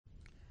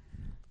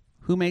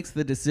Who makes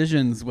the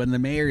decisions when the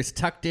mayor is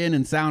tucked in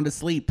and sound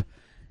asleep?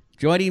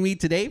 Joining me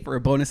today for a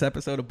bonus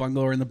episode of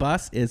Bungalower in the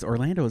Bus is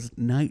Orlando's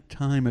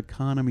nighttime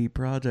economy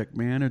project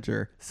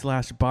manager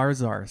 / bar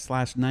czar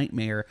 /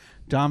 nightmare,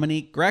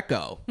 Dominique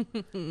Greco.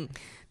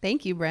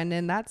 Thank you,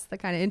 Brendan. That's the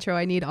kind of intro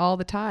I need all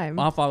the time.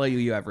 I'll follow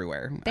you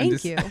everywhere.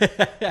 Thank you.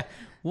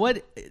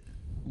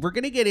 We're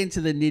going to get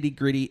into the nitty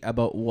gritty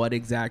about what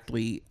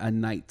exactly a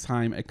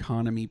nighttime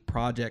economy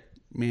project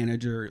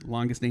manager,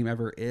 longest name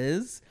ever,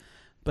 is.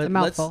 But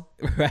let's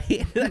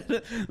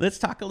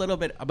talk a little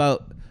bit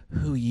about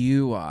who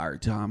you are,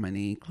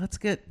 Dominique.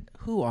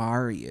 Who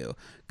are you?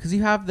 Because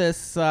you have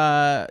this,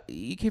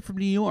 you came from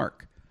New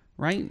York,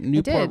 right?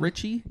 Newport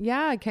Richie?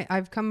 Yeah,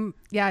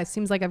 it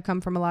seems like I've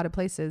come from a lot of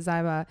places.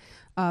 I'm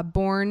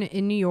born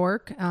in New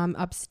York,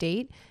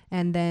 upstate,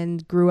 and then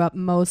grew up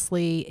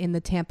mostly in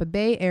the Tampa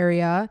Bay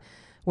area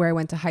where I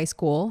went to high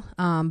school.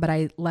 But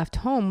I left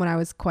home when I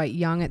was quite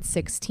young at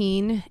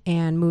 16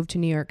 and moved to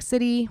New York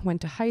City,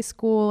 went to high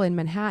school in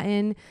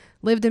Manhattan,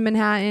 lived in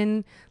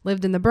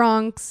the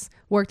Bronx,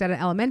 worked at an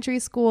elementary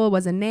school,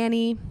 was a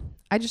nanny.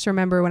 I just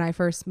remember when I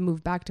first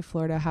moved back to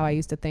Florida, how I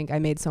used to think I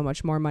made so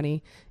much more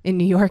money in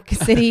New York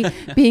City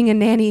being a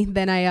nanny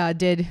than I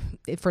did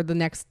for the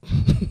next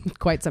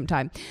quite some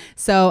time.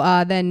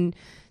 So then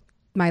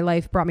my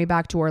life brought me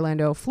back to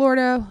Orlando,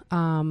 Florida.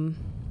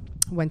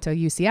 Went to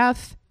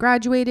UCF,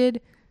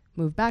 graduated,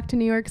 moved back to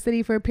New York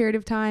City for a period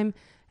of time,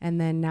 and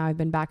then now I've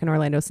been back in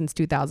Orlando since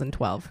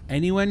 2012.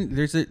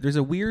 There's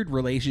a weird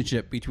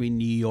relationship between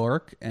New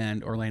York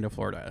and Orlando,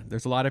 Florida.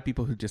 There's a lot of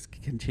people who just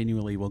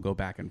continually will go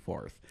back and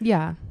forth.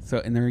 Yeah.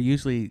 And they're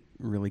usually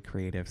really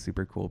creative,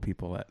 super cool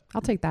people that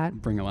I'll take that.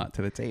 Bring a lot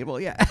to the table.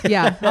 Yeah.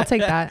 Yeah, I'll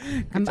take that.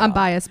 I'm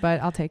biased,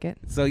 but I'll take it.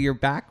 So your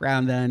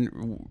background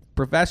then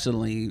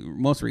professionally,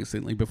 most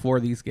recently before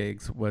these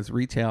gigs, was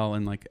retail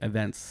and like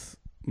events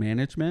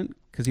management,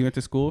 because you went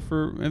to school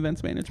for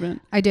events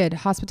management? I did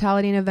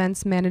hospitality and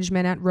events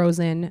management at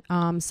Rosen.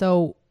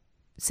 So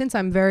since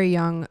I'm very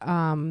young,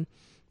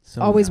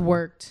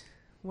 worked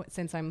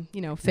since I'm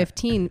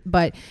 15.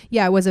 But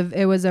yeah, it was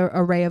a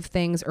array of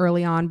things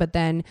early on. But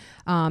then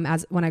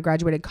when I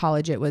graduated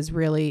college, it was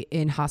really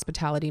in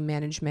hospitality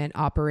management,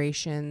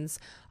 operations,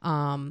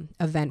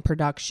 event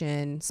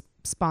production,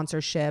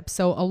 sponsorship.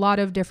 So a lot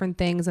of different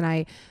things. And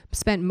I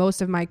spent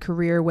most of my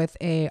career with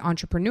a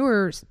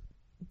entrepreneurs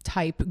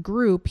type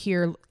group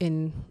here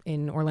in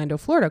Orlando,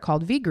 Florida,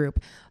 called V Group.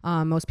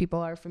 Most people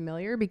are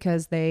familiar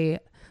because they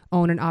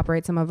own and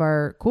operate some of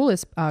our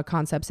coolest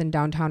concepts in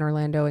downtown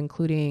Orlando,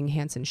 including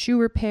Hanson Shoe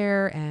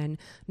Repair and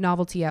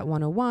Novelty at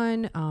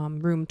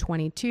 101, Room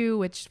 22,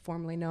 which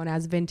formerly known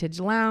as Vintage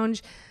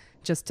Lounge,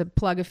 just to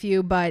plug a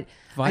few. But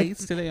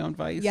Vice, do they own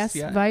Vice? Yes,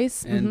 yeah.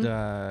 Vice.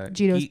 And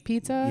Gino's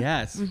Pizza.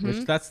 Yes,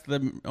 which that's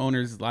the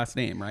owner's last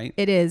name, right?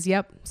 It is,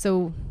 yep.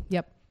 So,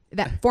 yep.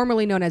 That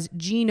formerly known as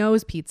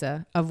Gino's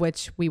Pizza, of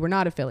which we were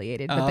not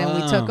affiliated, but then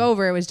we took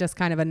over. It was just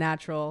kind of a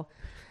natural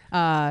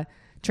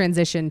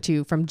transition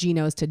from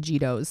Gino's to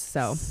Gito's.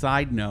 So,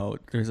 side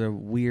note, there's a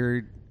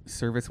weird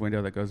service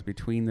window that goes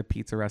between the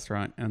pizza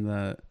restaurant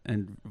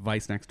and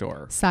Vice next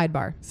door.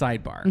 Sidebar.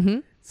 Mm-hmm.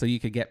 So you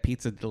could get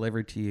pizza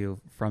delivered to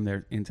you from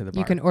there into the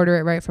bar. You can order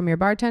it right from your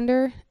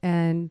bartender,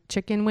 and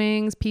chicken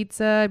wings,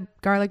 pizza,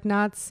 garlic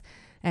nuts,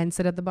 and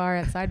sit at the bar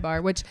at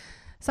Sidebar, which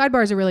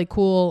Sidebar is a really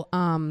cool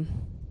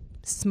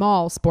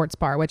small sports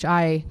bar, which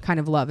I kind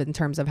of love in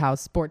terms of how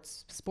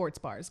sports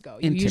bars go.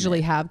 You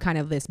usually have kind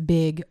of this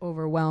big,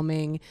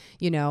 overwhelming,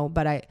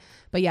 but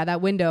yeah, that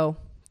window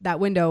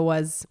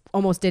was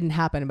almost didn't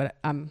happen, but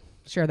I'm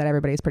sure that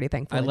everybody's pretty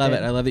thankful. I love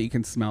it. I love that you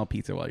can smell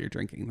pizza while you're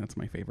drinking. That's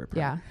my favorite part.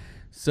 Yeah.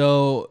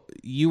 So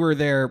you were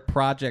their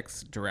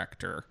projects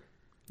director.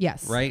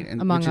 Yes. Right.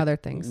 And among other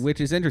things. Which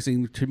is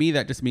interesting. To me,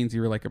 that just means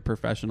you were like a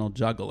professional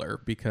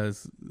juggler,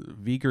 because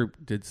V Group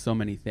did so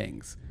many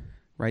things.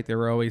 Right, they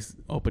were always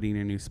opening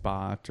a new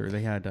spot, or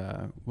they had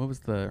what was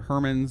the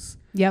Herman's?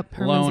 Yep,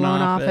 Herman's loan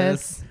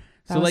office.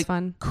 That was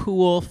fun.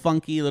 Cool,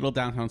 funky little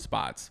downtown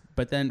spots.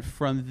 But then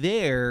from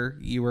there,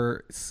 you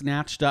were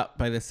snatched up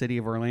by the city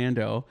of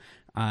Orlando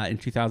in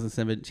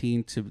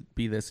 2017 to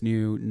be this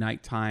new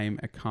nighttime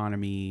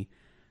economy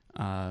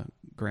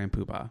grand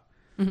poobah.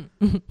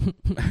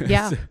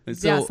 Yeah,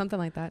 yeah, something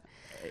like that.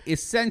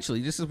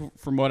 Essentially, just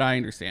from what I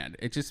understand,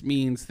 it just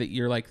means that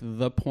you're like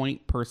the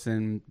point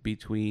person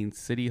between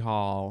City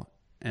Hall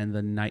and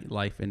the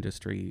nightlife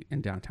industry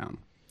in downtown.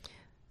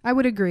 I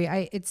would agree.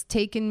 It's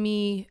taken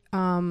me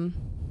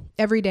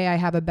every day I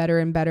have a better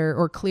and better,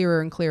 or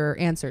clearer and clearer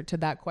answer to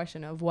that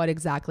question of what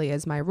exactly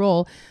is my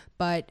role.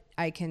 But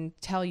I can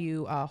tell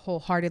you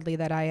wholeheartedly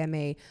that I am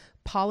a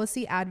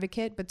policy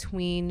advocate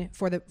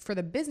for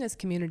the business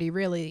community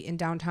really in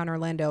downtown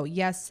Orlando.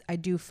 Yes, I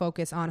do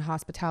focus on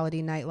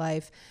hospitality,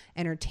 nightlife,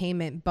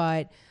 entertainment,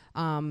 but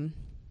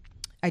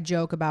I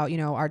joke about,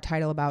 our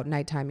title about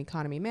nighttime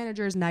economy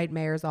managers, night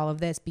mayors, all of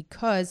this,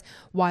 because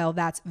while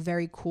that's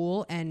very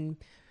cool and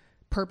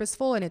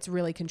purposeful, and it's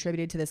really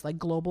contributed to this like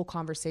global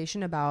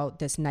conversation about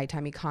this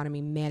nighttime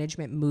economy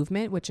management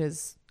movement, which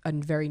is a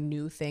very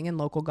new thing in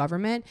local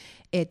government.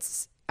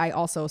 I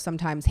also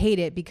sometimes hate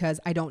it because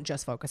I don't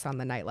just focus on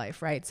the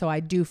nightlife, right? So I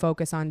do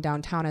focus on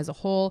downtown as a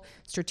whole,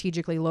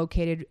 strategically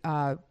located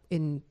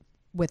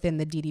within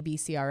the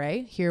DDB CRA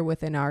here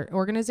within our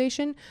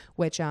organization,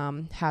 which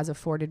has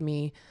afforded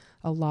me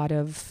a lot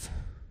of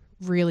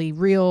really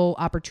real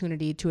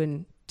opportunity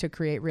to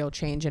create real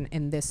change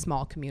in this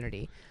small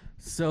community.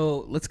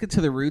 So let's get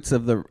to the roots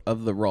of the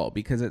role,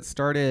 because it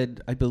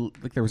started, I believe,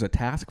 like there was a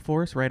task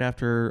force right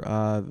after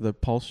the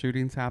Pulse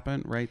shootings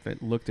happened, right?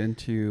 That looked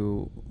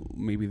into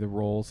maybe the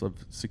roles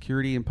of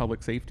security and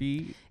public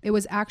safety. It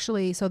was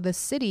actually, so the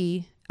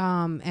city,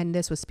 and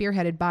this was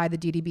spearheaded by the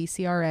DDB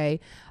CRA,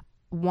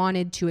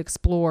 wanted to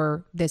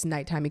explore this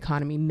nighttime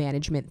economy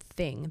management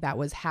thing that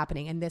was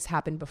happening. And this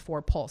happened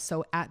before Pulse.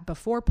 So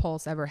before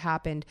Pulse ever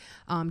happened,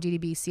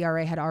 DDB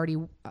CRA had already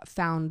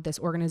found this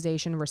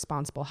organization,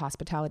 Responsible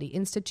Hospitality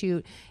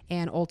Institute,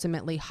 and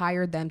ultimately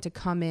hired them to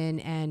come in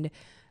and,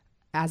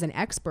 as an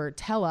expert,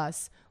 tell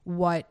us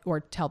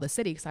tell the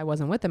city, because I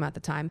wasn't with them at the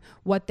time,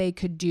 what they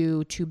could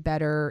do to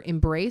better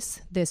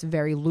embrace this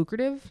very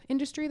lucrative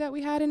industry that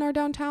we had in our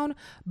downtown,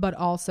 but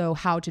also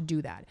how to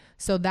do that.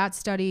 So that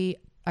study,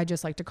 I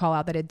just like to call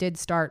out that it did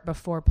start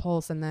before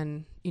Pulse, and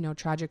then,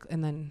 tragic,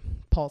 and then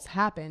Pulse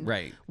happened,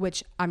 right?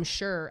 Which I'm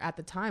sure at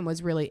the time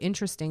was really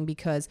interesting,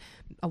 because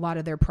a lot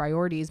of their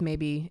priorities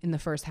maybe in the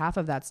first half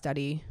of that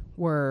study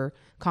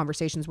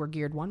conversations were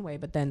geared one way,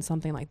 but then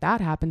something like that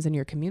happens in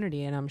your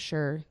community, and I'm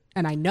sure,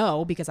 and I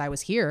know because I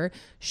was here,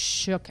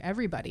 shook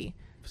everybody.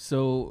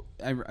 So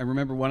I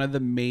remember one of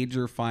the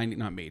major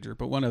not major,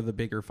 but one of the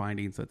bigger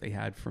findings that they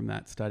had from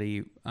that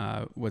study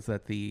was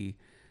that the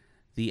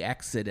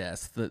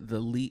exodus,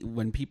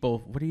 when people,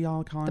 what are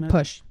y'all calling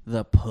it?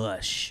 The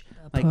push.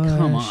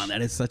 Come on,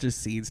 that is such a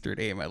Seedster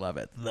name. I love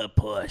it. The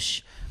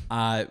push.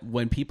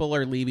 When people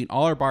are leaving,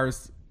 all our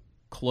bars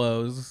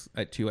close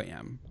at 2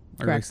 a.m.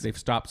 Correct. They've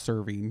stopped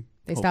serving.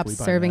 They stopped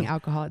serving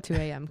alcohol at 2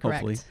 a.m.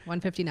 Correct.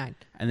 1:59.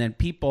 And then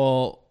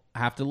people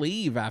have to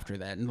leave after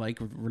that, and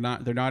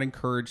they're not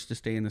encouraged to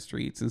stay in the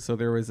streets. And so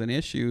there was an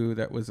issue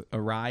that was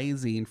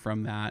arising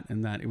from that,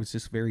 and that it was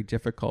just very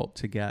difficult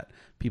to get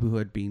people who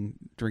had been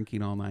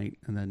drinking all night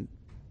and then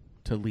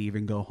to leave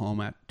and go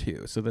home at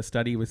 2. So the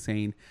study was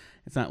saying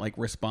it's not like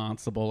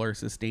responsible or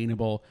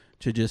sustainable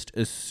to just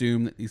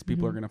assume that these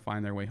people are going to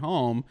find their way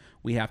home.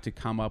 We have to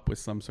come up with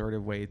some sort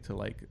of way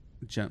to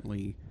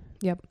gently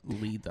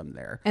lead them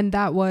there. And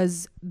that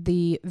was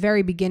the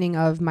very beginning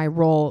of my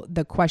role.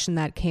 The question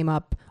that came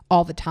up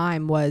all the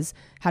time was,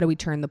 how do we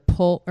turn the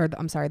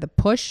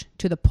push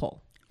to the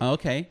pull?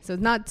 Okay. So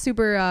it's not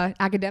super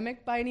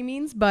academic by any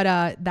means, but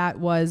that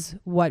was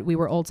what we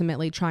were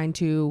ultimately trying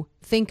to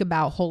think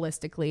about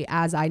holistically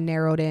as I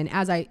narrowed in,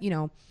 as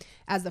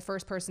the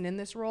first person in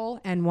this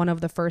role and one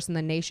of the first in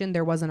the nation.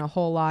 There wasn't a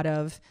whole lot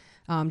of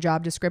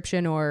job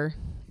description or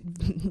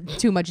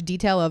too much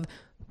detail of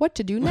what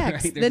to do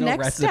next. Right, the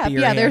next step.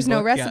 Yeah, there's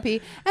no recipe. Yeah.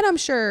 And I'm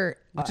sure,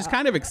 which is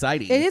kind of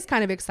exciting. It is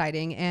kind of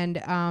exciting,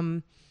 and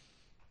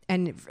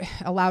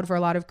allowed for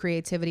a lot of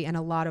creativity and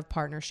a lot of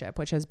partnership,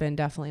 which has been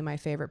definitely my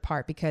favorite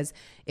part, because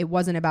it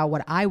wasn't about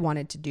what I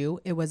wanted to do.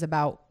 It was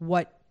about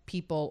what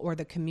people or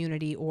the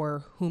community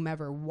or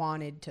whomever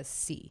wanted to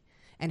see,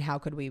 and how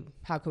could we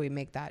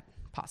make that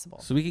possible.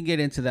 So we can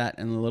get into that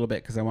in a little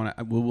bit, because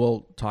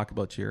we'll talk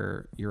about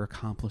your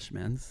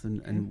accomplishments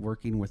and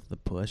working with the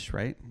push,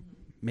 right?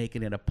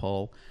 Making it a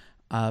pull.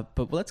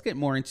 But let's get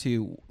more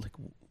into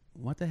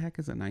what the heck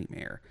is a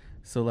nightmare?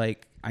 So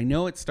I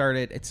know it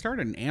started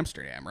in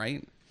Amsterdam,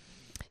 right?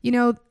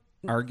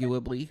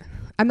 Arguably.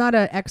 I'm not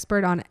an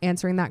expert on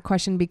answering that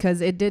question,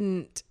 because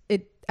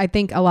I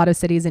think a lot of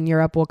cities in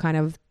Europe will kind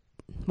of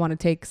want to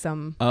take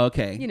some,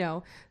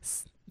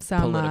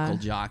 some political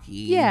jockey.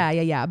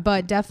 Yeah.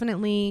 But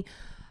definitely,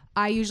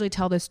 I usually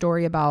tell this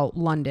story about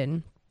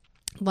London.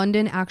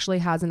 London actually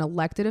has an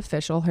elected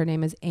official. Her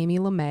name is Amy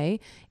LeMay,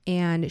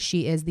 and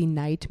she is the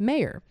night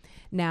mayor.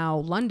 Now,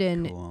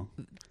 London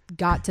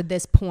got to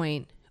this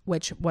point,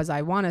 which was,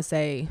 I want to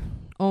say,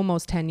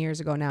 almost 10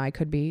 years ago now. I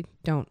could be,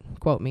 don't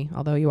quote me,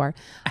 although you are.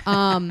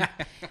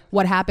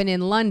 What happened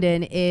in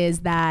London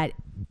is that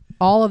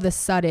all of a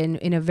sudden,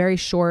 in a very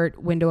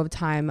short window of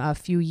time, a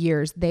few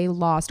years, they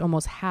lost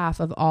almost half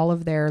of all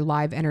of their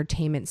live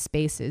entertainment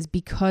spaces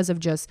because of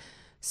just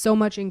so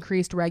much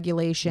increased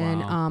regulation.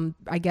 Wow.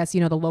 I guess,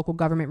 the local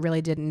government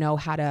really didn't know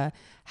how to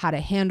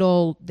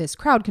handle this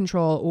crowd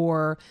control,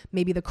 or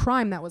maybe the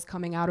crime that was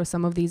coming out of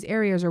some of these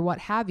areas, or what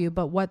have you.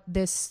 But what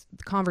this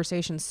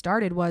conversation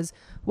started was,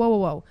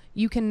 whoa.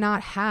 You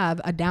cannot have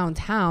a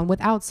downtown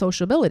without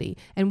sociability.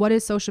 And what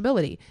is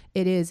sociability?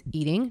 It is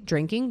eating,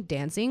 drinking,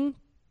 dancing,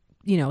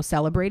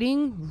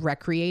 celebrating,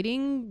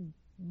 recreating,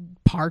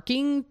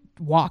 parking,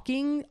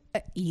 walking,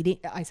 eating.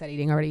 I said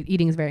eating already.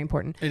 Eating is very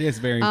important. It is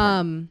very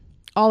important.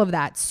 All of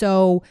that.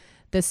 So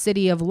the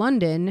city of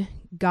London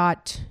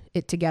got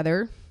it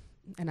together,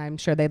 and I'm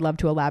sure they'd love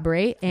to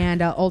elaborate,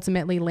 and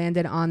ultimately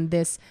landed on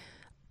this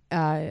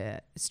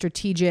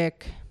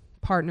strategic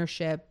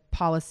partnership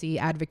policy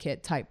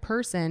advocate type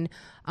person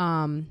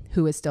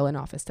who is still in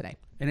office today.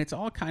 And it's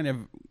all kind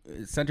of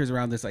centers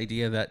around this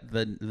idea that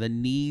the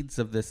needs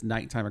of this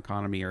nighttime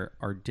economy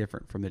are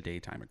different from the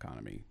daytime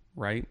economy,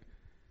 right?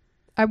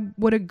 I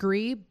would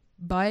agree,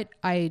 but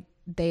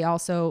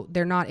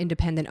they're not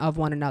independent of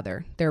one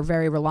another. They're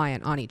very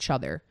reliant on each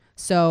other.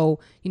 So,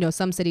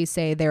 some cities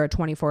say they're a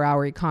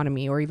 24-hour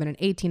economy or even an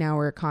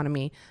 18-hour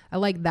economy. I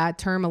like that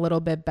term a little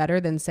bit better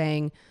than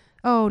saying,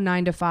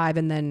 9 to 5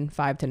 and then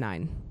 5 to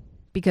 9,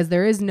 because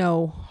there is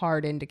no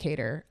hard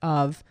indicator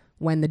of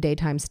when the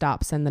daytime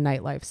stops and the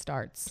nightlife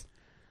starts.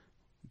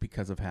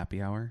 Because of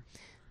happy hour?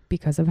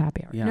 Because of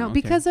happy hour. Yeah, no, okay.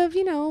 Because of,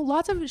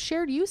 lots of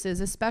shared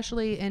uses,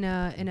 especially in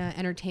a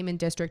entertainment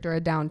district or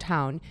a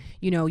downtown.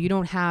 You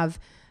don't have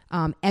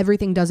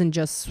everything doesn't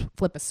just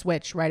flip a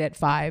switch right at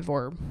 5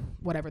 or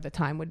whatever the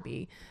time would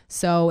be.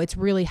 So it's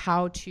really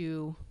how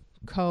to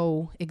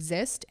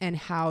coexist and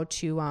how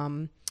to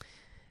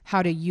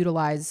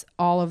utilize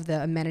all of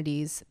the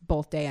amenities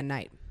both day and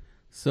night.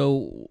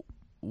 So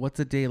what's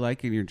a day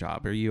like in your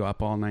job? Are you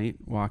up all night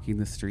walking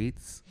the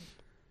streets?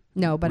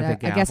 No, but I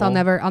guess I'll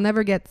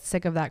never get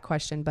sick of that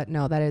question. But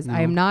no, that is, no.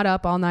 I am not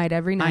up all night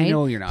every night. I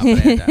know you're not, but I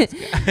have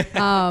to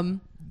ask.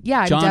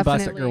 Yeah, John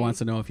Bussicker wants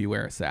to know if you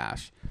wear a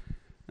sash.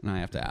 And I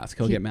have to ask.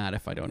 He'll get mad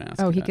if I don't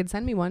ask. Oh, he could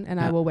send me one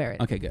and I will wear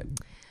it. Okay, good.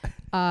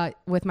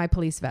 With my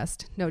police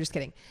vest. No, just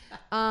kidding.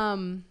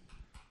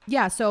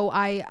 Yeah, so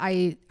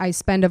I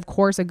spend, of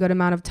course, a good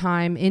amount of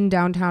time in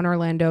downtown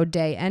Orlando,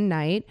 day and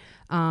night,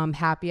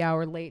 happy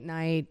hour, late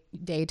night,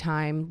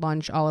 daytime,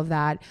 lunch, all of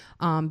that,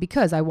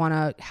 because I want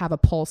to have a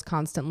pulse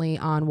constantly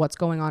on what's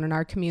going on in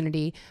our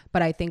community.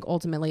 But I think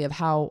ultimately of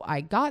how I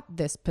got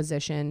this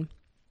position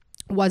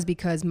was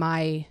because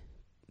my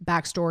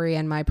backstory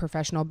and my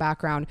professional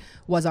background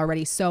was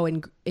already so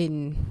in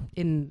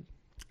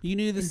you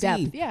knew the depth.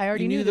 scene. Yeah, I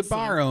already knew the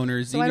bar scene.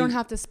 owners. So I don't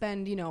have to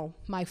spend,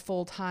 my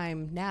full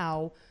time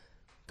now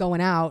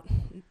going out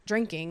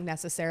drinking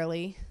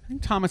necessarily. I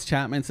think Thomas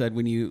Chapman said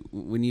when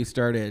you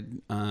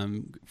started,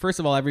 first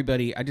of all,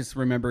 everybody, I just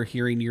remember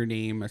hearing your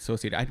name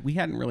associated. We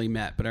hadn't really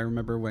met, but I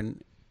remember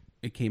when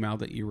it came out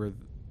that you were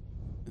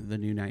the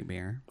new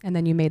Nightmare. And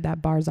then you made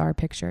that Bar Czar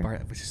picture.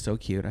 Which is so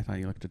cute. I thought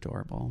you looked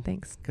adorable.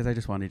 Thanks. Because I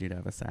just wanted you to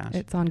have a sash.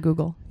 It's on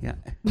Google. Yeah.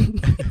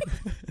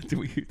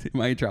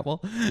 Am I in trouble?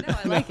 No,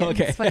 I like it.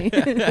 Okay. It's funny.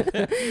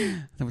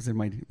 That was in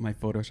my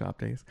Photoshop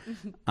days.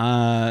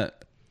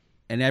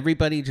 And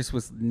everybody just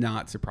was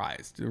not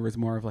surprised. There was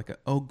more of like,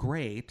 oh,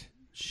 great.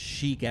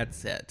 She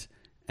gets it.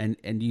 And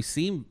you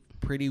seem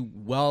pretty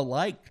well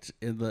liked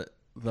in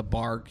the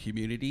bar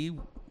community.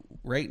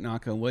 Right,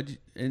 knock on wood,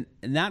 and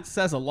that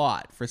says a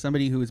lot for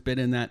somebody who has been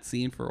in that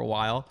scene for a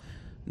while.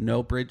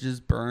 No bridges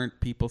burnt.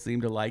 People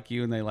seem to like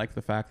you, and they like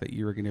the fact that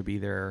you were going to be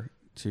there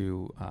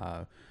to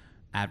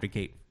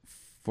advocate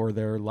for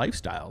their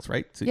lifestyles,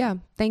 right? So, yeah,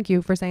 thank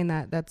you for saying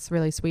that. That's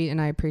really sweet,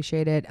 and I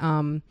appreciate it.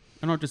 I'm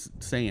not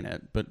just saying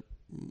it, but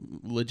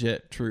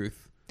legit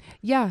truth.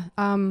 Yeah,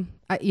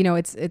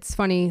 it's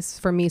funny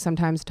for me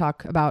sometimes to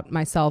talk about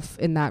myself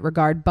in that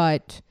regard,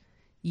 but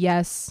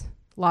yes.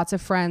 Lots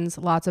of friends,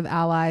 lots of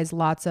allies,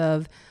 lots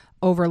of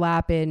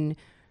overlap in,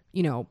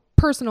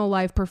 personal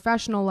life,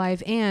 professional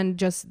life, and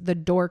just the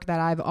dork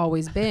that I've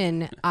always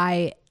been.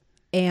 I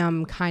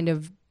am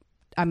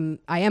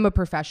a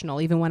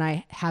professional, even when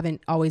I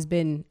haven't always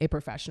been a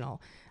professional.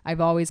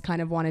 I've always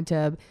kind of wanted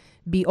to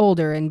be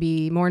older and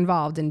be more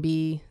involved and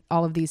be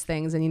all of these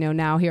things. And,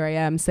 now here I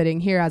am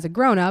sitting here as a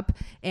grown up,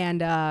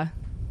 and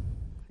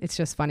it's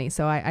just funny.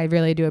 So I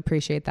really do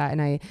appreciate that.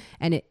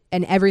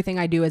 And everything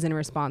I do is in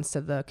response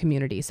to the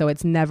community. So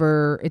it's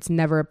never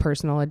a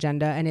personal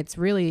agenda. And it's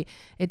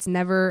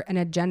never an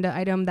agenda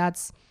item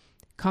that's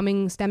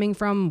stemming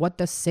from what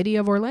the city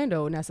of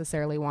Orlando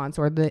necessarily wants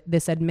or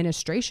this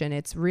administration.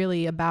 It's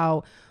really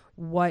about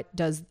what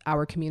does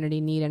our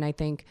community need. And I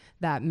think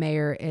that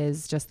mayor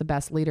is just the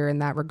best leader in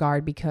that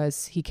regard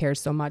because he cares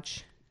so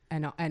much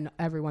and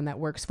everyone that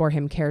works for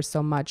him cares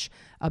so much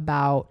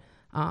about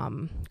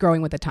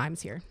growing with the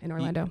times here in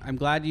Orlando. I'm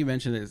glad you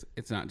mentioned this.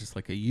 It's not just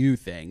like a you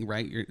thing,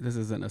 right? This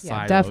isn't a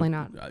silo. Definitely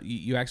not.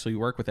 You actually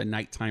work with a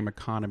nighttime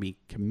economy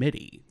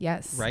committee.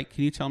 Yes. Right?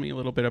 Can you tell me a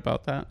little bit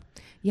about that?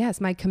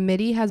 Yes, my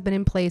committee has been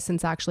in place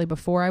since actually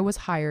before I was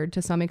hired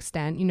to some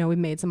extent. We've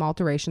made some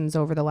alterations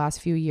over the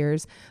last few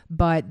years,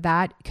 but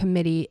that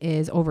committee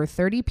is over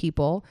 30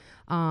 people,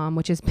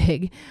 which is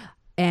big.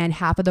 And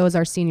half of those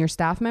are senior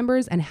staff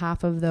members and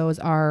half of those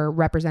are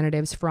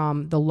representatives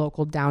from the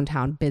local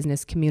downtown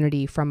business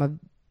community from a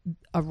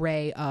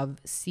array of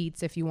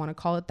seats, if you want to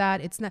call it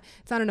that. It's not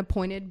an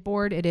appointed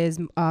board. It is,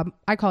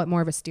 I call it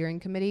more of a steering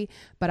committee,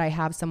 but I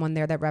have someone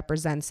there that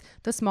represents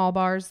the small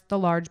bars, the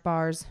large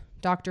bars,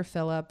 Dr.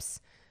 Phillips,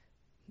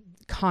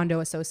 condo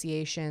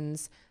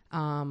associations,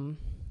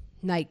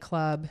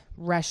 nightclub,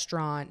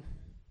 restaurant,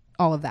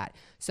 all of that.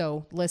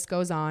 So list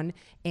goes on.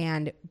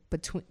 And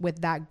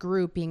with that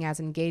group being as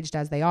engaged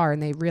as they are,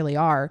 and they really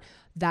are,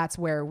 that's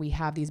where we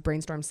have these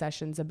brainstorm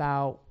sessions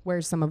about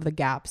where's some of the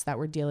gaps that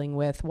we're dealing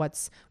with,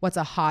 what's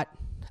a hot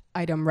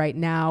item right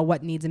now,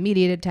 what needs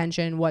immediate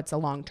attention, what's a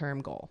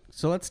long-term goal.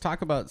 So let's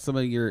talk about some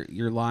of your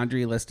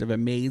laundry list of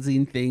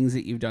amazing things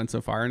that you've done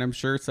so far. And I'm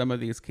sure some of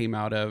these came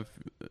out of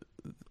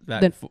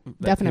that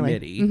definitely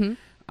committee. Mm-hmm.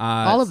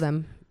 All of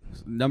them.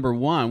 Number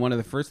one of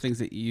the first things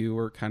that you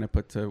were kind of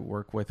put to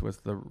work with was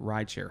the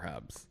rideshare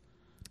hubs.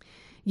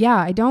 Yeah,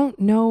 I don't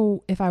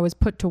know if I was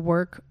put to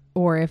work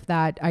or if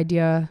that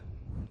idea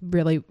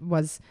really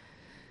was,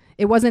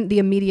 it wasn't the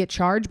immediate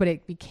charge, but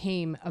it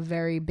became a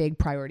very big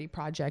priority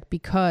project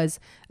because,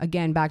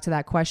 again, back to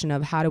that question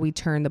of how do we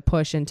turn the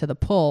push into the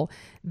pull,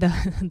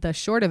 the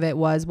short of it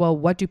was, well,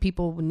 what do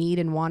people need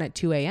and want at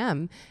 2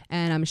 a.m.?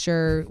 And I'm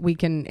sure we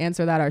can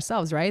answer that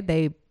ourselves, right?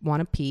 They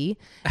want to pee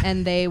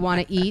and they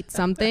want to eat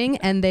something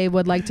and they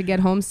would like to get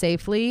home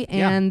safely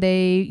and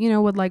they,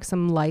 would like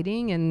some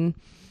lighting and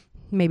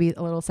maybe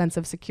a little sense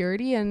of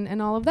security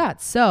and all of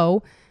that.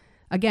 So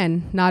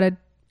again, not a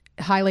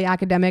highly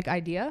academic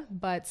idea,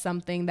 but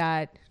something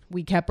that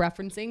we kept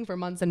referencing for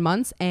months and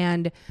months.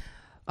 And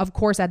of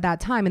course, at that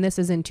time, and this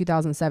is in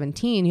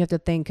 2017, you have to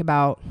think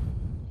about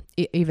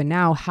even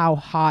now how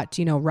hot,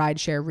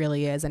 rideshare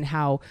really is and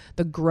how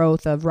the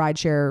growth of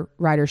rideshare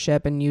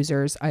ridership and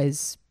users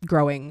is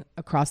growing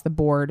across the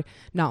board,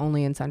 not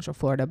only in Central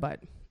Florida, but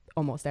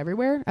almost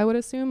everywhere, I would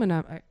assume.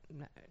 And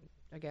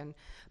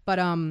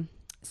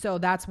so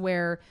that's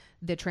where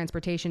the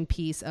transportation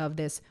piece of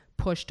this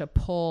push to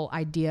pull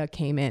idea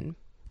came in.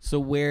 So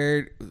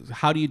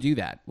how do you do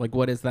that? Like,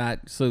 what is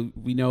that? So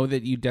we know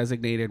that you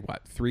designated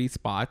 3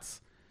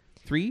 spots,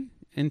 3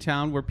 in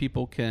town where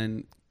people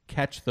can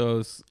catch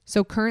those.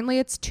 So currently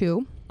it's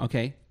 2.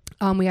 Okay.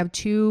 We have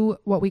 2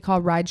 what we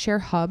call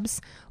rideshare hubs.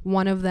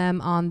 One of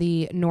them on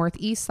the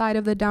northeast side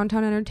of the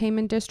downtown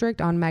entertainment district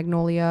on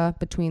Magnolia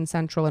between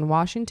Central and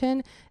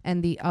Washington,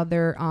 and the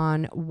other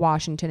on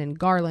Washington and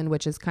Garland,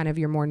 which is kind of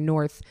your more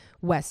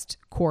northwest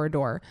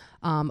corridor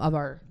of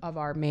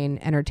our main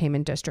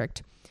entertainment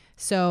district.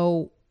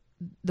 So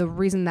the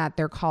reason that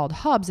they're called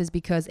hubs is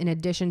because in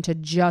addition to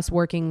just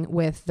working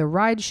with the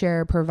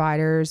rideshare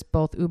providers,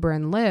 both Uber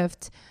and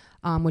Lyft,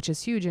 which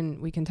is huge,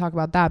 and we can talk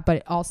about that,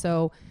 but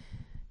also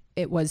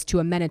it was to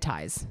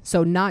amenitize.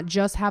 So not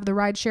just have the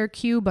rideshare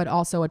queue, but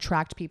also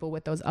attract people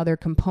with those other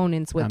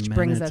components, which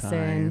brings us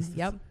in.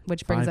 Yep.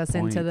 Which brings us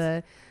into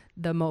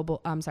the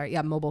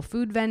mobile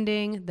food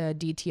vending, the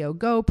DTO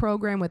Go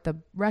program with the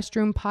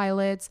restroom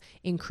pilots,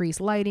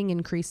 increased lighting,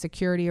 increased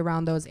security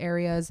around those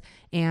areas.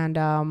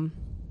 And,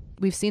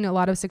 we've seen a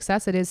lot of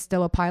success. It is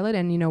still a pilot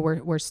and,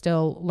 we're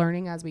still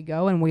learning as we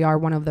go. And we are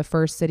one of the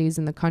first cities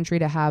in the country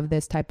to have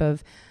this type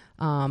of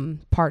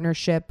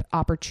partnership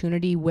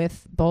opportunity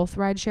with both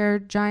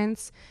rideshare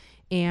giants.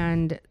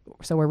 And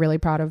so we're really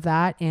proud of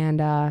that.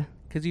 And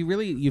because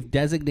you've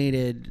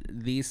designated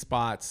these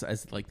spots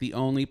as like the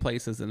only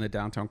places in the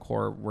downtown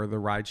core where the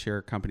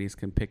rideshare companies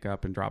can pick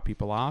up and drop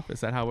people off.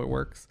 Is that how it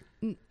works?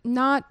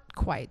 Not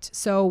quite.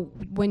 So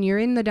when you're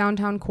in the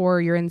downtown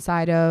core, you're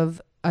inside of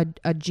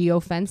a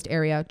geo-fenced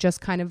area, just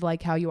kind of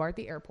like how you are at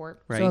the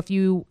airport. Right. So if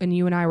you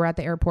and I were at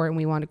the airport and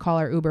we wanted to call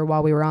our Uber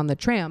while we were on the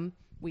tram,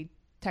 we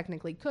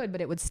technically could,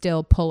 but it would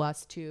still pull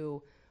us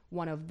to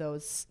one of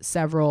those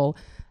several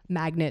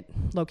magnet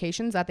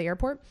locations at the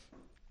airport.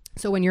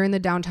 So when you're in the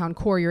downtown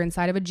core, you're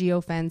inside of a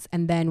geofence,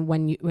 and then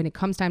when it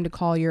comes time to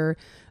call your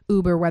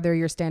Uber, whether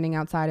you're standing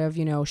outside of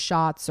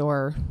Shots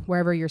or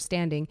wherever you're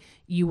standing,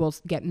 you will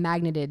get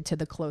magneted to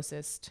the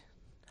closest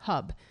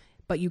hub.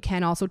 But you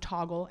can also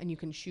toggle and you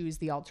can choose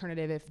the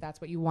alternative if that's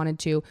what you wanted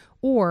to.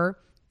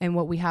 And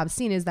what we have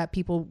seen is that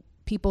people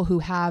who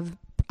have,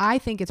 I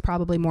think it's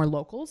probably more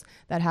locals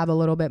that have a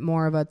little bit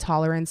more of a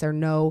tolerance or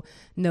know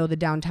the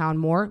downtown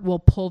more, will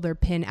pull their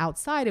pin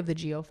outside of the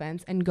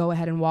geofence and go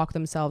ahead and walk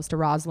themselves to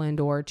Roslyn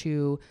or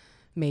to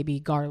maybe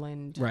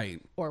Garland,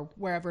 right, or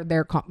wherever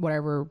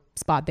whatever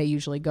spot they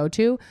usually go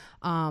to.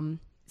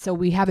 So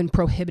we haven't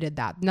prohibited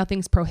that.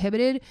 Nothing's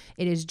prohibited.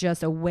 It is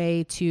just a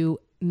way to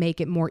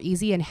make it more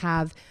easy and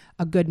have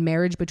a good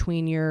marriage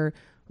between your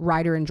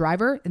rider and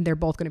driver, and they're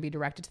both going to be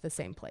directed to the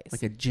same place.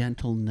 Like a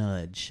gentle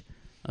nudge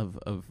of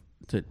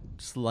to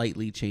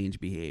slightly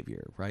change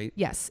behavior, right?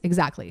 Yes,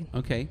 exactly.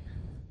 Okay.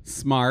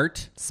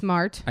 Smart.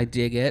 I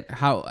dig it.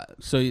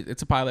 So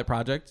it's a pilot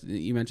project.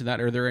 You mentioned that.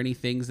 Are there any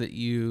things that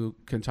you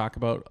can talk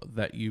about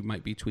that you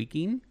might be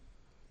tweaking?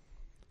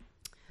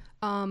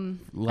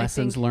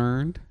 Lessons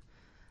learned.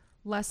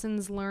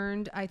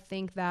 I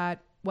think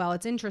that, well,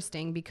 it's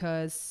interesting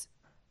because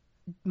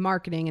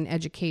marketing and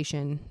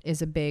education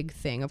is a big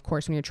thing, of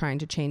course, when you're trying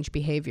to change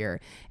behavior.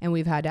 And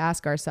we've had to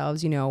ask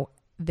ourselves, a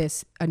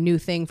new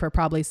thing for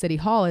probably City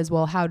Hall is,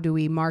 well, how do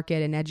we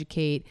market and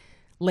educate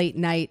late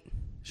night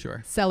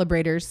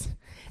celebrators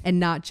and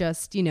not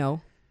just,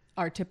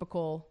 our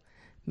typical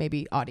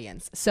maybe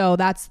audience. So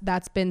that's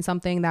been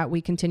something that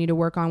we continue to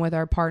work on with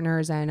our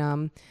partners.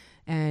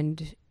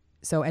 And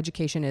so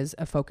education is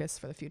a focus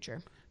for the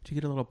future. Do you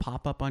get a little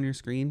pop-up on your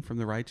screen from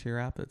the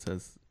rideshare app that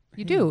says,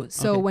 you do.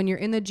 So when you're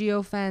in the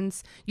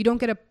geofence, you don't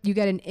get you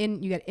get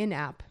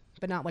in-app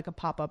but not like a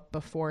pop-up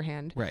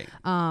beforehand. Right.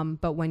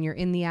 But when you're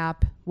in the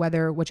app,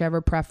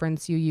 whichever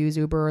preference you use,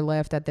 Uber or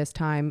Lyft at this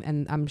time,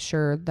 and I'm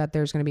sure that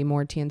there's going to be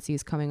more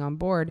TNCs coming on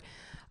board,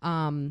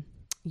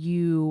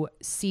 you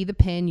see the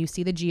pin, you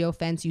see the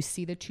geofence, you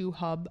see the 2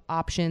 hub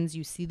options,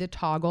 you see the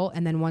toggle,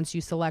 and then once you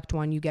select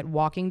one, you get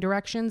walking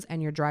directions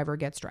and your driver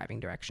gets driving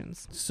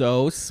directions.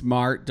 So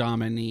smart,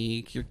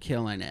 Dominique. You're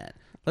killing it.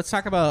 Let's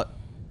talk about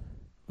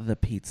the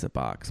Pizza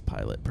Box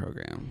pilot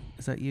program.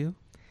 Is that you?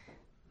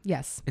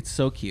 Yes. It's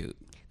so cute.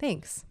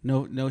 Thanks.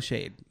 No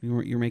shade.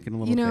 You're making a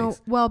little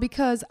face. Well,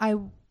 because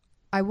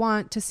I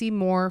want to see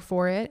more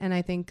for it, and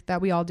I think that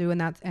we all do,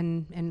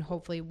 and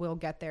hopefully we'll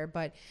get there.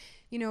 But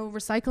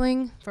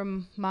recycling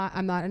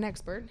I'm not an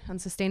expert on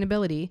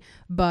sustainability,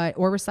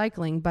 or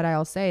recycling, but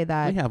I'll say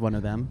that we have one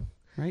of them,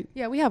 right?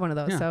 Yeah, we have one of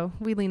those. Yeah. So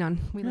we lean on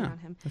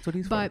him. That's what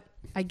he's But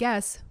for. I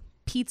guess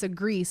pizza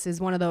grease is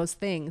one of those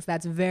things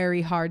that's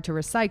very hard to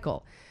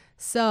recycle.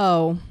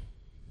 So.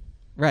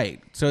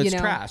 Right. So it's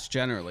trash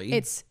generally.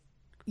 It's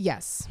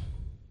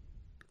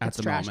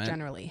trash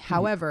generally.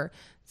 However,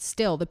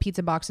 still the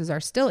pizza boxes are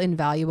still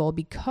invaluable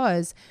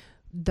because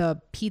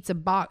the pizza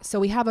box. So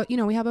we have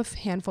a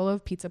handful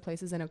of pizza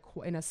places in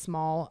a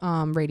small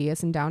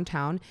radius in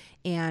downtown.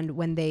 And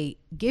when they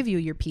give you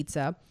your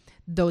pizza,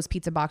 those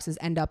pizza boxes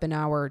end up in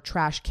our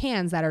trash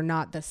cans that are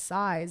not the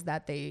size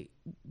that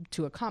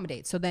to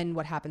accommodate. So then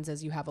what happens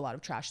is you have a lot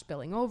of trash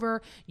spilling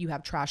over, you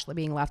have trash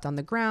being left on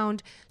the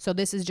ground. So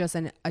this is just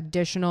an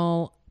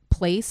additional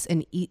place,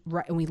 and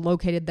we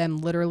located them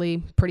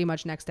literally pretty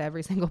much next to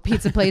every single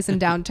pizza place in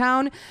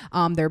downtown.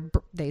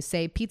 They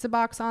say pizza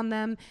box on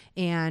them,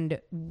 and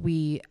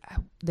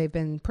they've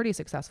been pretty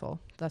successful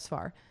thus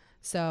far.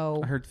 So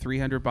I heard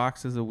 300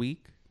 boxes a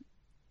week,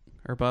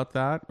 or about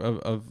that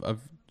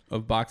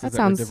of boxes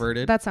that were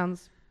diverted. That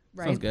sounds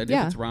right. Sounds good.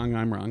 Yeah. If it's wrong,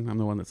 I'm wrong. I'm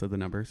the one that said the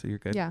number, so you're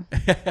good. Yeah.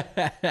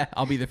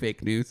 I'll be the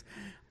fake news.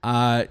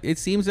 It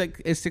seems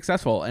like it's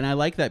successful, and I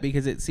like that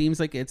because it seems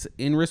like it's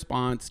in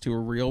response to a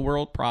real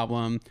world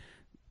problem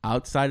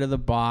outside of the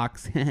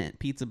box,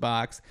 pizza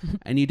box,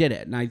 and you did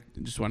it. And I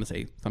just want to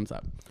say thumbs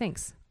up.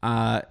 Thanks.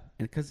 And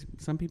because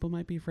some people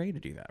might be afraid to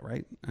do that,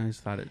 right? I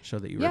just thought it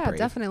showed that you were brave. Yeah,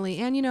 definitely.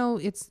 And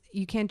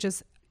you can't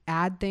just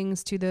add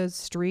things to the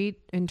street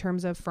in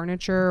terms of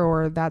furniture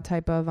or that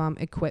type of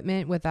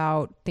equipment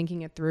without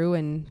thinking it through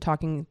and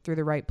talking through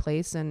the right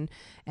place and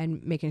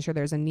making sure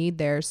there's a need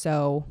there.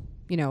 So,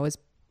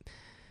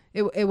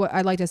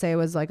 I'd like to say it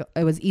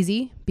was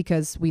easy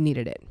because we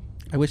needed it.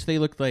 I wish they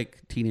looked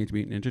like Teenage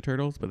Mutant Ninja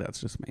Turtles, but that's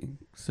just me.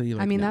 So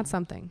that's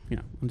something. Yeah,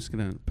 I'm just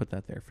gonna put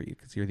that there for you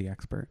because you're the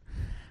expert.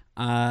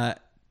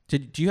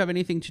 Do you have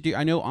anything to do?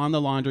 I know on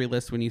the laundry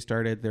list when you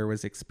started, there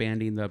was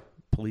expanding the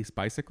police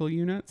bicycle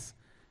units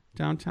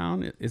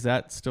downtown. Is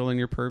that still in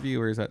your purview,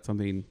 or is that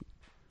something?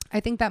 I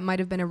think that might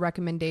have been a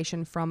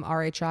recommendation from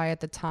RHI at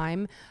the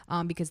time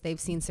because they've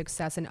seen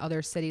success in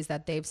other cities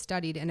that they've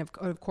studied. And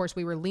of course,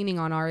 we were leaning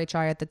on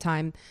RHI at the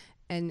time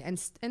and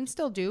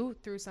still do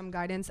through some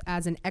guidance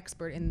as an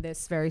expert in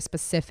this very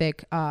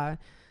specific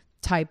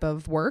type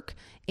of work.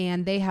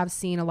 And they have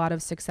seen a lot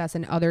of success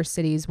in other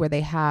cities where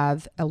they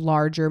have a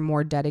larger,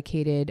 more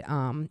dedicated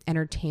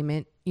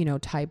entertainment,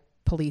 type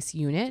police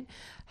unit.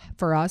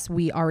 For us,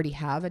 we already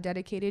have a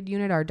dedicated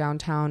unit, our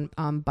downtown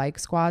bike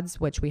squads,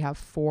 which we have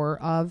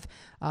 4 of,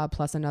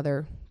 plus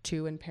another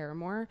 2 in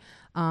Paramore,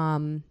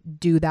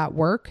 do that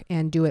work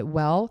and do it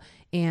well.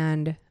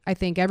 And I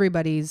think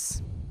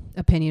everybody's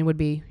opinion would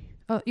be,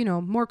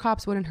 more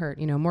cops wouldn't hurt,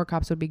 more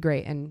cops would be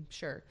great. And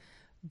sure,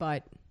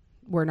 but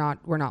we're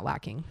not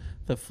lacking.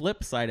 The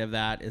flip side of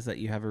that is that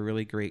you have a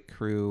really great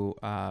crew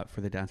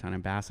for the Downtown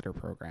Ambassador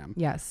program.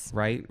 Yes.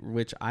 Right?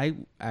 Which I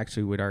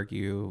actually would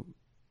argue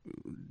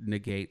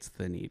negates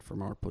the need for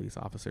more police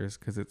officers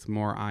because it's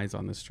more eyes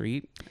on the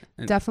street.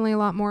 Definitely a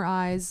lot more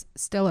eyes,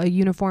 still a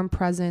uniform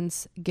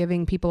presence,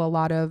 giving people a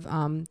lot of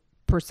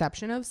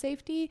perception of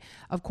safety.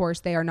 Of course,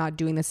 they are not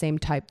doing the same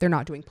type. They're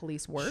not doing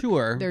police work.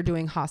 Sure. They're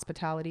doing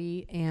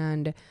hospitality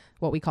and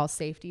what we call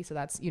safety. So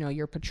that's,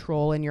 your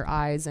patrol and your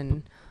eyes.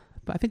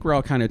 But I think we're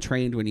all kind of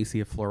trained when you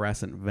see a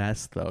fluorescent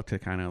vest, though, to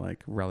kind of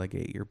like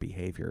relegate your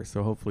behavior.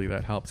 So hopefully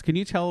that helps. Can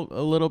you tell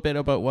a little bit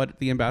about what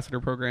the Ambassador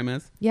program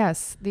is?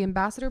 Yes. The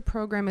Ambassador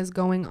program is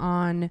going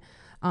on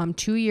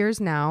 2 years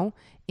now,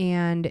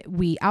 and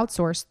we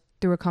outsource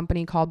through a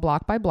company called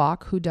Block by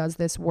Block, who does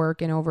this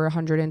work in over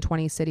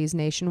 120 cities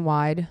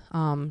nationwide,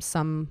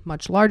 some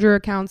much larger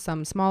accounts,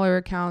 some smaller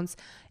accounts,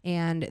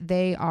 and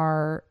they've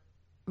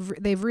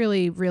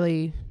really,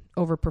 really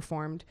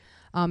overperformed.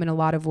 In a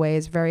lot of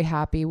ways, very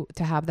happy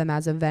to have them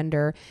as a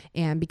vendor.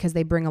 And because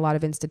they bring a lot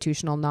of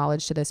institutional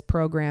knowledge to this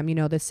program,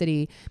 the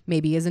city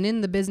maybe isn't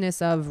in the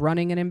business of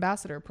running an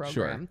ambassador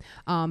program,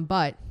 sure.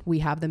 But we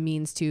have the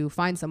means to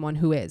find someone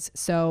who is.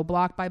 So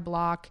Block by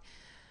Block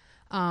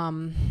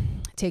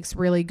takes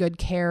really good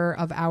care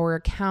of our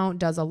account,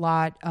 does a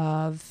lot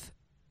of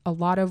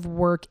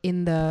work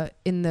in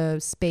the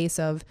space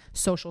of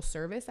social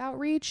service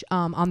outreach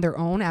on their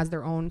own as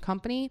their own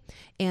company,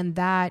 and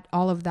that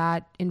all of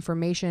that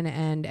information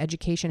and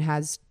education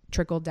has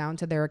trickled down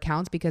to their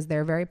accounts because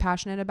they're very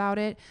passionate about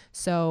it.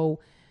 So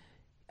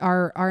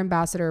our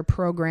ambassador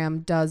program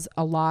does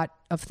a lot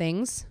of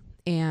things,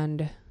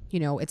 and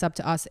it's up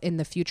to us in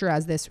the future,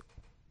 as this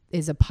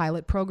is a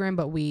pilot program,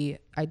 but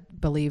I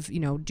believe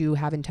do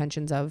have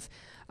intentions of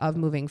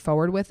moving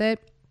forward with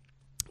it,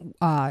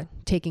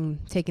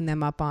 taking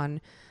them up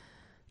on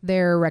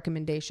their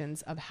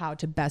recommendations of how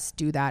to best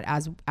do that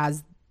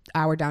as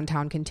our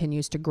downtown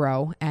continues to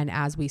grow, and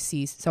as we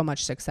see so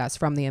much success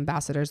from the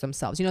ambassadors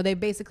themselves.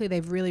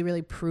 They've really,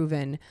 really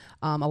proven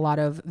a lot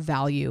of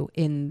value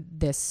in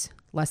this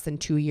less than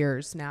 2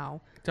 years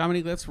now.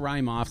 Dominique, let's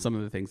rhyme off some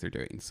of the things they're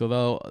doing.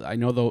 So I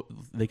know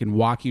they can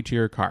walk you to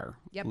your car.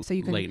 Yep. So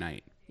you can late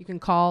night. You can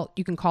call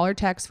or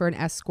text for an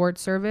escort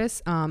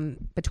service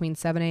between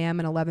 7 a.m.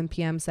 and 11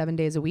 p.m. 7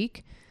 days a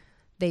week.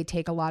 They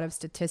take a lot of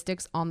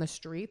statistics on the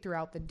street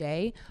throughout the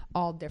day,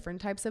 all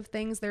different types of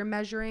things they're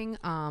measuring,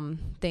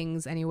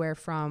 things anywhere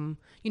from,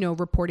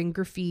 reporting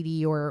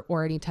graffiti or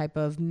any type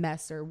of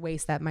mess or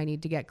waste that might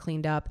need to get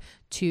cleaned up,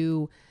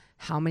 to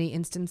how many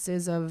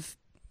instances of,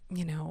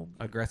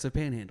 aggressive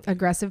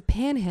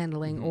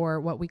panhandling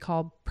or what we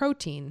call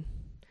protein.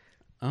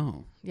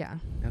 Oh, yeah.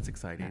 That's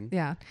exciting.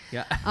 Yeah.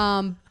 Yeah.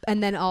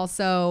 And then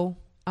also,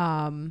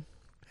 and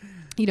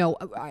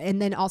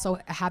then also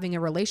having a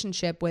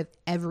relationship with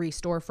every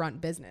storefront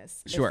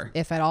business, sure,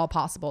 if at all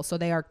possible. So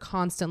they are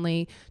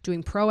constantly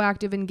doing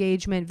proactive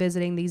engagement,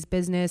 visiting these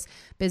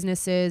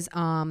businesses,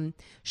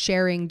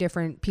 sharing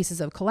different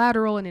pieces of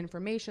collateral and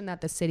information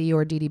that the city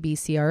or DDB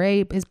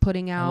CRA is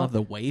putting out. I love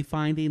the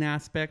wayfinding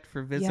aspect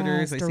for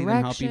visitors. Yes, I see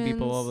them helping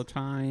people all the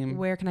time.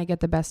 Where can I get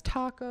the best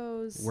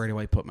tacos? Where do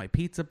I put my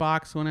pizza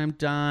box when I'm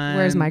done?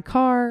 Where's my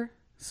car?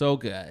 So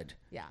good.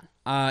 Yeah.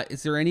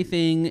 Is there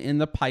anything in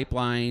the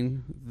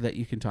pipeline that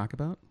you can talk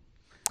about?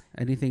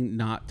 Anything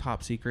not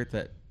top secret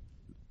that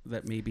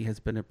maybe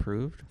has been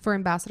approved for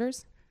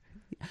ambassadors?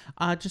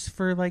 Just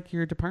for like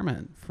your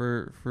department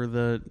for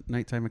the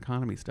nighttime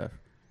economy stuff.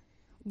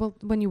 Well,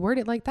 when you word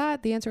it like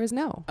that, the answer is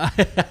no.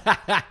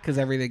 Because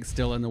everything's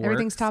still in the works.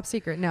 Everything's top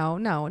secret. No,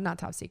 not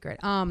top secret.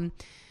 I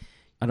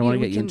don't want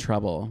to get you in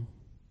trouble.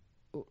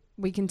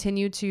 We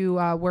continue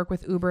to work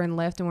with Uber and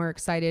Lyft, and we're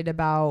excited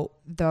about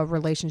the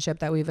relationship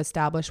that we've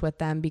established with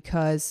them,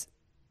 because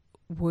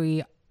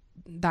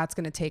that's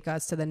going to take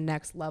us to the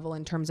next level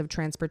in terms of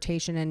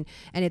transportation. And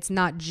it's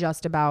not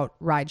just about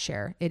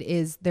rideshare. It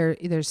is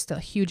there's still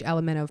a huge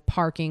element of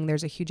parking.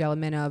 There's a huge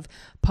element of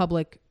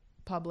public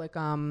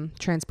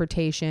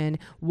transportation,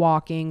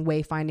 walking,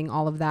 wayfinding,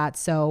 all of that.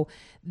 So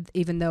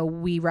even though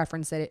we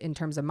reference it in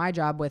terms of my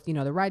job with, the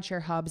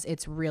rideshare hubs,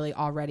 it's really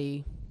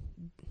already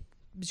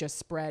just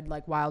spread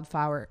like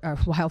wildfire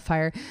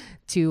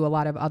to a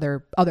lot of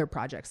other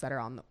projects that are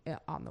on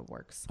the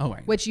works. Oh,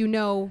 right. Which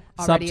already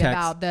Subtext.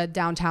 About the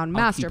downtown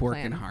master plan. I'll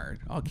keep working hard.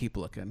 I'll keep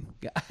looking.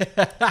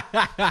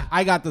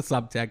 I got the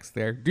subtext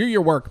there. Do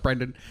your work,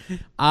 Brendan.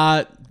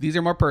 These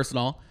are more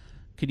personal.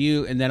 Could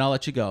you, and then I'll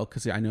let you go,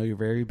 because I know you're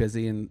very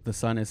busy and the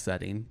sun is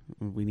setting.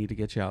 We need to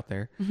get you out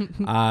there.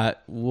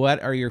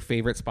 What are your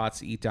favorite spots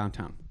to eat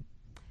downtown?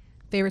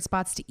 Favorite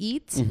spots to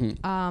eat?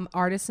 Mm-hmm.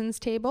 Artisan's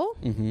Table.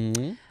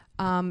 Mm-hmm.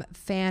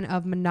 Fan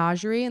of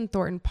Menagerie in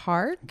Thornton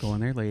Park. Go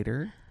in there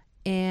later.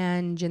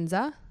 And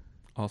Jinza.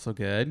 Also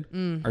good.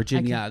 Or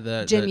Jinya,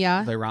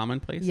 the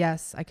ramen place.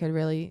 Yes,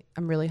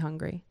 I'm really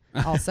hungry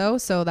also.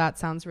 So that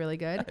sounds really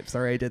good. I'm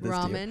sorry I did this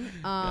ramen.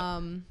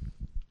 to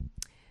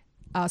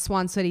you.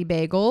 Swan City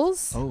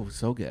Bagels. Oh,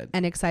 so good.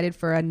 And excited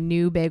for a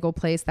new bagel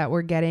place that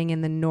we're getting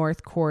in the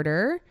North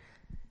Quarter,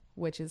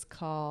 which is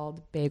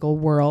called Bagel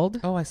World.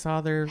 Oh, I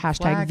saw their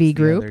hashtag V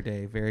Group the other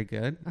day. Very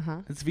good.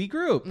 It's V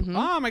Group. Mm-hmm.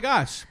 Oh my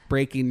gosh.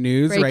 Breaking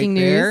news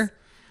there.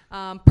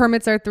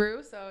 Permits are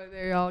through, so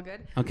they're all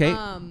good. Okay.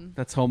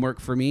 That's homework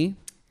for me.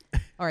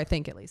 Or I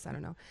think at least. I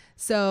don't know.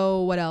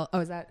 So what else? Oh,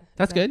 is that?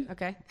 That's good.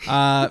 Okay.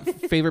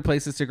 Favorite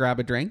places to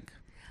grab a drink?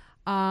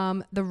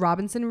 The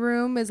Robinson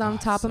Room is on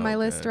top of my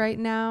list right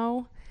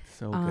now.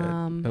 So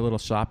good. The little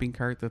shopping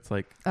cart that's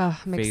like.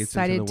 I'm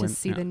excited to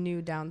see the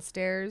new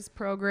downstairs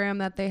program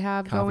that they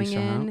have going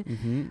in.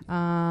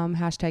 Mm-hmm.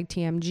 Hashtag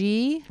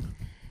TMG.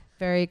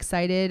 Very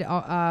excited.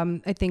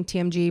 I think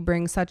TMG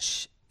brings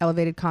such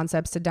elevated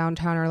concepts to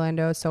downtown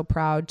Orlando. So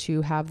proud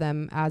to have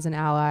them as an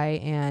ally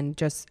and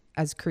just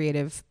as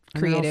creatives.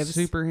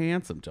 Super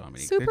handsome,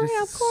 Dominique.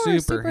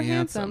 Super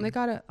handsome. They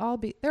gotta all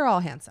be. They're all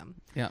handsome.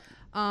 Yeah.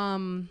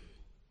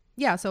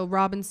 Yeah, so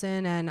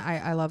Robinson, and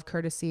I love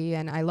Courtesy,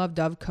 and I love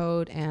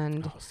Dovecote,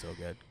 and so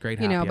good, great.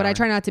 Happy but hour. I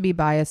try not to be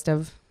biased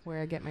of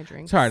where I get my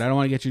drinks. It's hard. I don't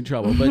want to get you in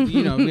trouble, but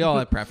we all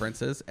have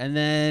preferences. And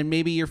then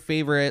maybe your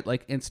favorite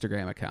like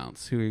Instagram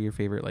accounts. Who are your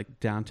favorite like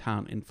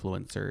downtown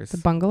influencers? The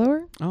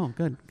Bungalower. Oh,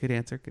 good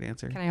answer.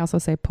 Can I also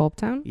say Pulp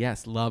Town?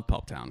 Yes, love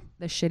Pulp Town.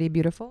 The Shitty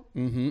Beautiful.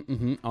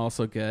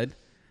 Also good.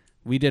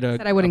 We did a.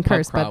 Said I wouldn't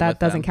curse, but that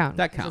doesn't count.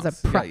 That counts.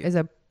 Is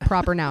a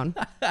proper noun.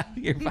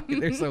 You're fine.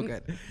 They're so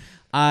good.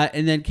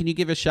 And then can you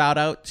give a shout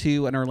out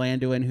to an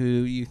Orlandoan who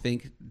you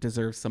think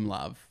deserves some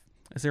love?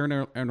 Is there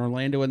an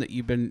Orlandoan that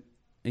you've been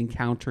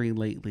encountering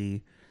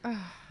lately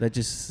that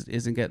just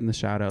isn't getting the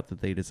shout out that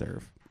they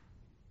deserve?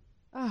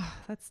 Oh,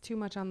 that's too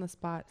much on the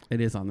spot.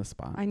 It is on the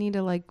spot. I need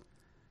to like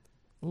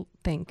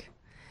think.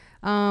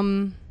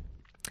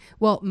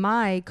 Well,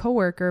 my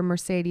coworker,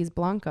 Mercedes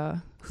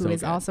Blanca, who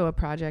is also a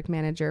project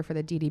manager for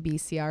the DDB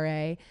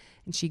CRA,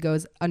 and she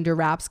goes under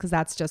wraps because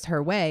that's just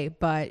her way.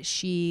 But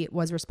she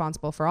was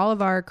responsible for all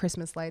of our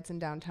Christmas lights in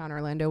downtown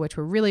Orlando, which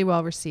were really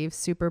well received.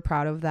 Super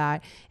proud of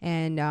that.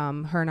 And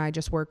her and I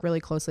just work really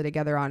closely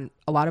together on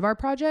a lot of our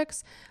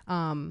projects.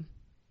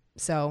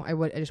 So I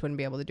just wouldn't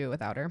be able to do it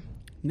without her.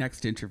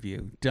 Next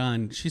interview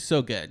done. She's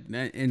so good,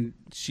 and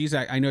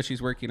I know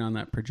she's working on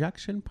that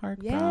projection park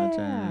project.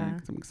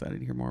 I'm excited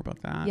to hear more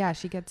about that. Yeah,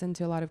 she gets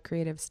into a lot of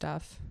creative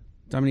stuff.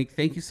 Dominique,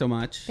 thank you so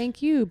much.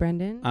 Thank you,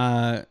 Brendan.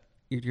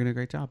 You're doing a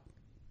great job.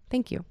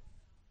 Thank you.